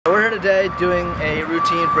here today doing a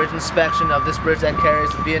routine bridge inspection of this bridge that carries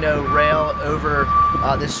the B&O rail over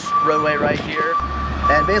this roadway right here.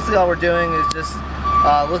 And basically all we're doing is just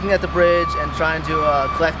looking at the bridge and trying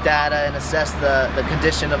to collect data and assess the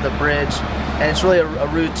condition of the bridge. And it's really a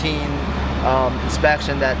routine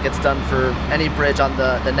inspection that gets done for any bridge on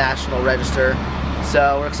the National Register.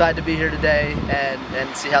 So we're excited to be here today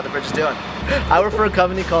and see how the bridge is doing. I work for a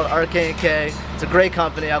company called RK&K. It's a great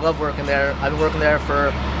company. I love working there. I've been working there for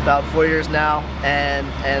about 4 years now, and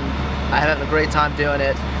I'm having a great time doing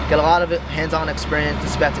it. Get a lot of hands-on experience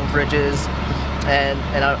inspecting bridges, and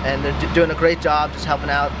they're doing a great job just helping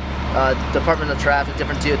out Department of Traffic,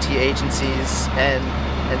 different DOT agencies,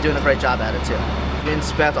 and doing a great job at it too. We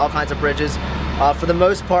inspect all kinds of bridges. For the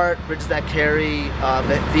most part, bridges that carry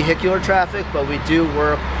vehicular traffic, but we do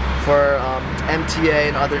work for MTA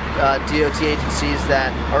and other DOT agencies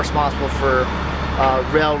that are responsible for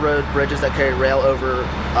railroad bridges that carry rail over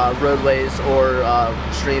roadways or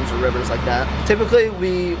streams or rivers like that. Typically,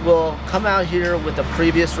 we will come out here with a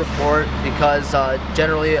previous report because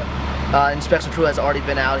generally inspection crew has already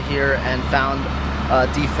been out here and found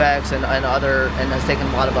defects and has taken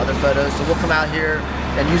a lot of other photos. So we'll come out here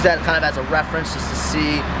and use that kind of as a reference just to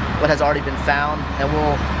see what has already been found, and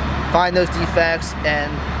we'll find those defects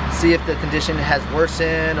and see if the condition has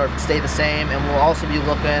worsened or if it stayed the same, and we'll also be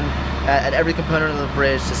looking at every component of the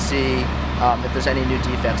bridge to see if there's any new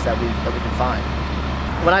defects that we can find.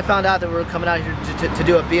 When I found out that we were coming out here to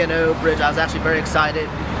do a B&O bridge, I was actually very excited.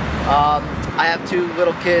 I have two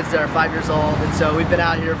little kids that are 5 years old, and so we've been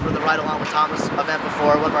out here for the Ride Along with Thomas event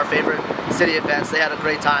before, one of our favorite city events. They had a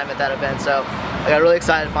great time at that event, so I got really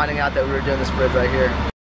excited finding out that we were doing this bridge right here.